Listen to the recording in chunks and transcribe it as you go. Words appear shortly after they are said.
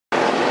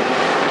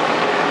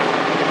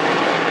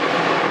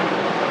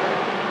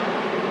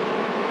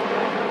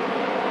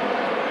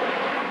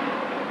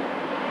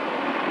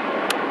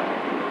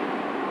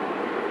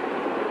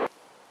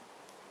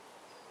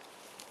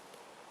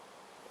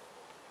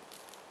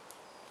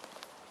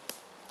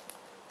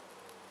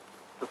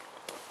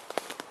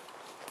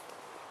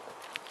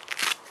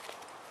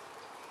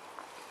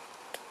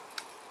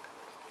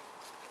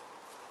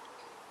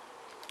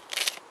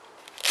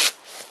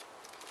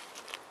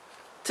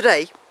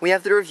Today we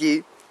have the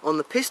review on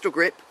the pistol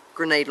grip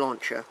grenade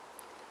launcher.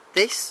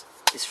 This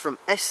is from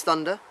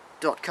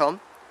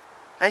sthunder.com.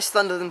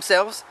 Sthunder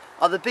themselves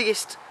are the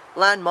biggest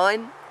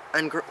landmine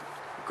and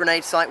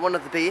grenade site, one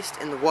of the biggest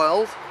in the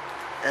world,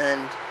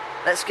 and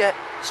let's get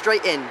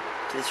straight in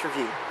to this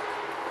review.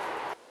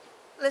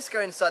 Let's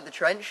go inside the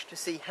trench to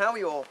see how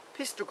your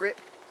pistol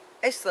grip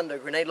Thunder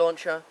grenade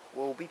launcher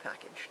will be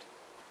packaged.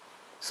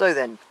 So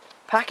then,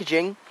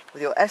 packaging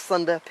with your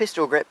Thunder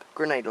pistol grip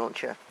grenade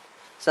launcher.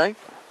 So,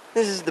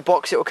 this is the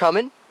box it will come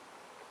in,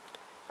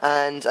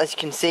 and as you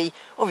can see,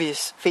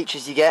 obvious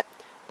features you get: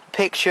 a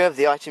picture of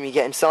the item you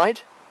get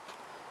inside,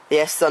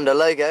 the Thunder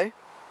logo,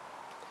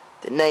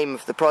 the name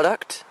of the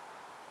product,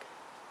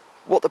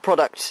 what the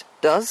product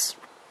does,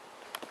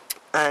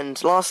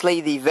 and lastly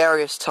the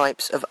various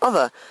types of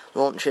other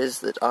launchers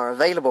that are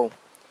available.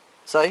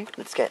 So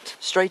let's get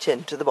straight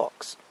into the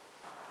box.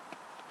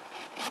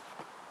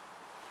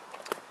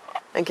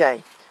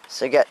 Okay,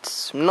 so get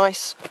some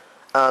nice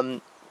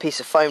piece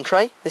of foam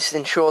tray. This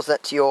ensures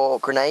that your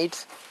grenade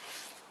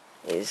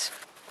is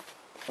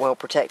well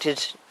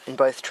protected in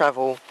both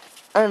travel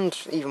and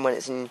even when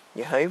it's in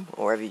your home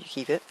or wherever you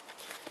keep it.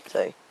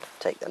 So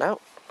take that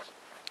out.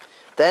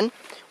 Then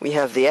we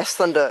have the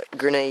Thunder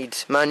grenade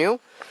manual,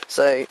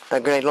 so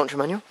a grenade launcher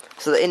manual,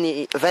 so that in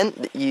the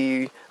event that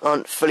you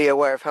aren't fully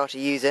aware of how to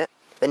use it,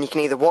 then you can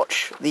either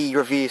watch the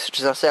reviews such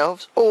as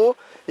ourselves, or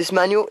this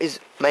manual is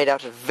made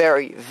out of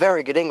very,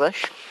 very good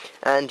English,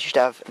 and you should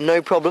have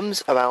no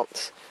problems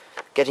about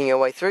getting your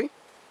way through.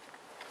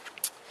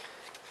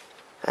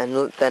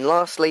 And then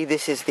lastly,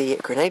 this is the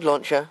grenade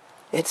launcher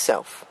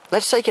itself.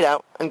 Let's take it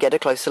out and get a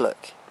closer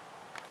look.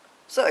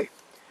 So,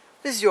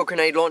 this is your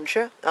grenade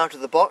launcher out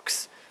of the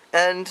box,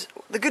 and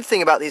the good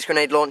thing about these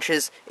grenade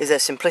launchers is their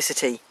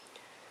simplicity.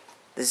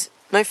 There's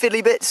no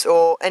fiddly bits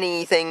or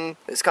anything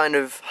that's kind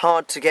of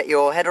hard to get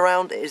your head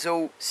around. It is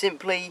all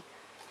simply,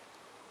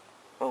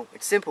 well,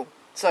 it's simple.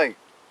 So,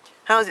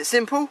 how is it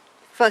simple?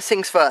 First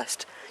things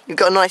first, you've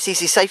got a nice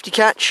easy safety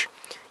catch.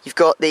 You've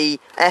got the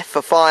F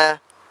for fire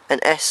and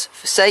S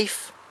for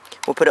safe.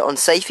 We'll put it on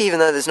safe even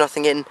though there's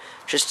nothing in,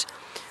 just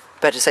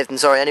better safe than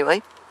sorry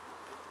anyway.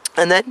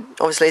 And then,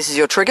 obviously, this is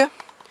your trigger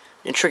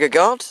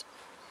guard.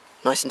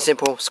 Nice and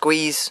simple,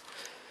 squeeze,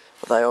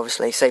 although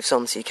obviously safe's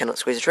on so you cannot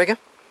squeeze the trigger.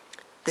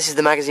 This is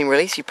the magazine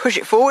release. You push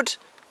it forward,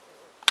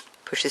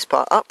 push this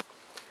part up,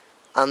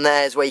 and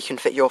there's where you can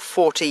fit your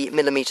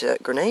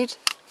 40mm grenade.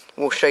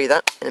 We'll show you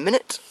that in a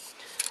minute.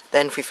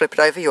 Then if we flip it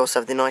over, you also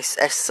have the nice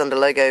Thunder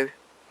logo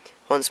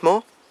once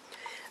more.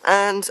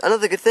 And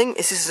another good thing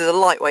is this is a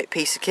lightweight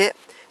piece of kit.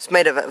 It's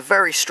made of a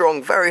very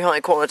strong, very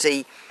high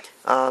quality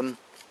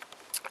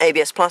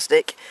ABS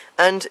plastic,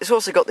 and it's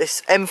also got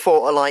this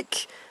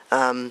M4-like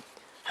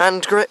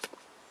hand grip.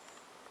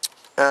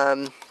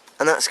 And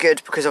that's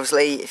good because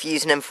obviously if you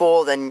use an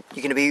M4 then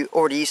you're going to be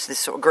already used to this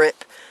sort of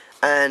grip,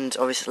 and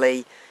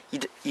obviously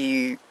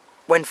you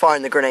when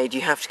firing the grenade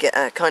you have to get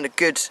a kind of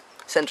good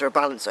centre of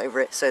balance over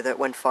it so that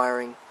when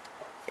firing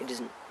it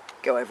doesn't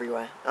go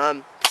everywhere.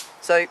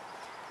 So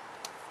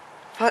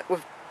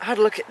we've had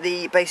a look at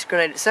the basic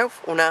grenade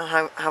itself. We'll now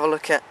have a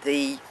look at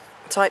the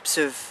types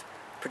of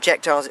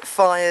projectiles it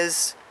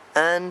fires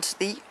and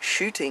the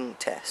shooting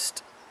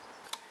test.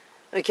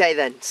 Okay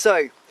then,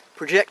 so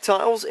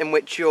projectiles in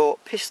which your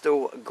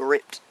pistol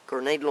gripped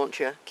grenade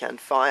launcher can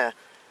fire.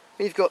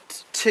 We've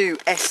got two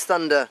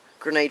Thunder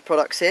grenade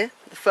products here.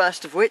 The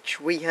first of which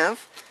we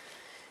have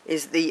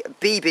is the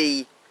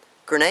BB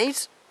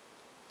grenade.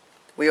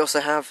 We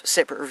also have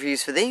separate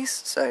reviews for these,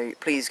 so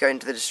please go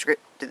into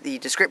the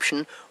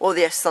description or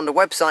the Thunder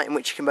website in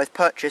which you can both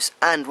purchase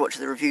and watch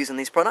the reviews on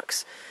these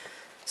products.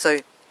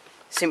 So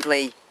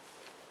simply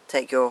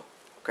take your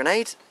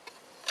grenade,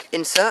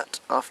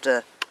 insert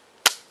after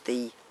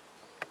the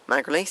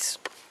mag release,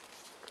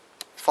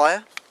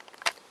 fire,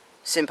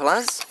 simple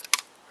as,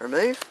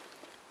 remove.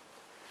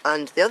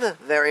 And the other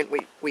variant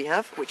we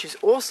have, which is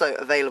also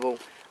available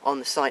on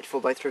the site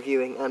for both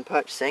reviewing and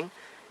purchasing,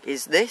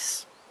 is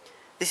this.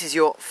 This is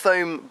your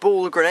foam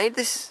ball grenade.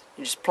 This,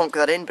 you just plonk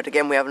that in, but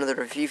again we have another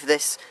review for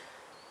this.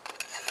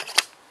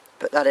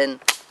 Put that in,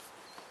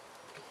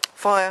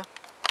 fire,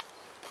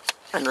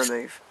 and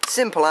remove.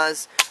 Simple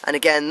as, and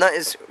again that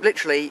is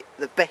literally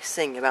the best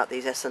thing about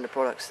these Thunder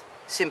products,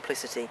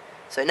 simplicity.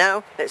 So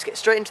now, let's get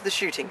straight into the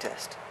shooting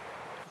test.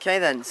 Okay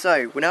then,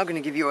 so we're now going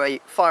to give you a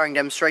firing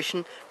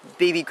demonstration with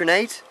BB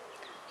grenade.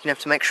 You're going to have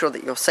to make sure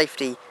that your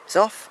safety is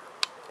off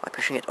by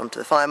pushing it onto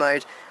the fire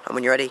mode, and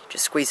when you're ready,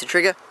 just squeeze the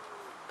trigger.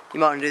 You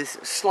might want to do this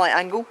at a slight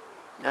angle,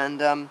 and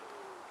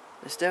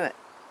let's do it.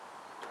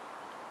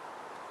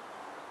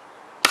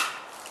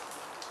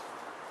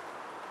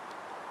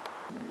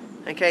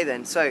 Okay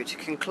then, so to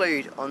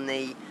conclude on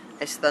the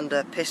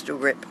Thunder pistol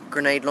grip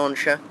grenade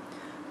launcher,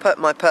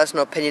 my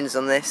personal opinions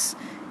on this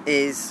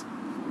is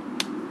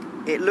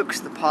it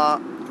looks the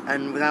part,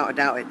 and without a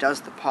doubt it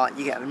does the part.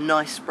 You get a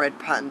nice spread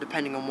pattern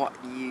depending on what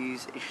you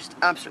use. It's just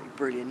absolutely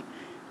brilliant.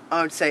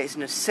 I would say it's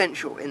an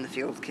essential in the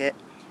field kit,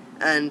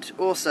 and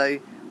also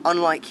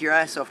unlike your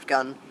airsoft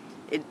gun,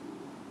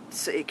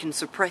 it can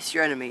suppress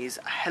your enemies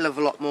a hell of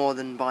a lot more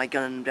than by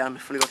gunning them down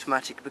fully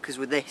automatic, because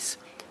with this,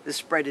 the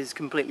spread is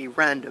completely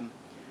random.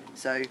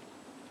 So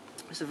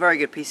it's a very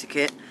good piece of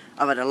kit.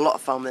 I've had a lot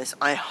of fun with this.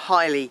 I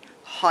highly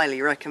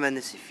recommend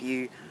this if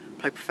you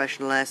play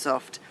professional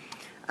airsoft,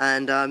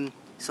 and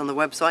it's on the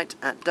website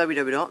at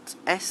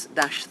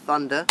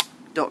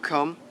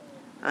www.s-thunder.com,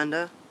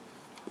 and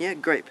yeah,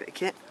 great bit of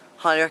kit.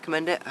 Highly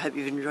recommend it. I hope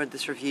you've enjoyed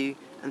this review,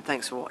 and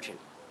thanks for watching.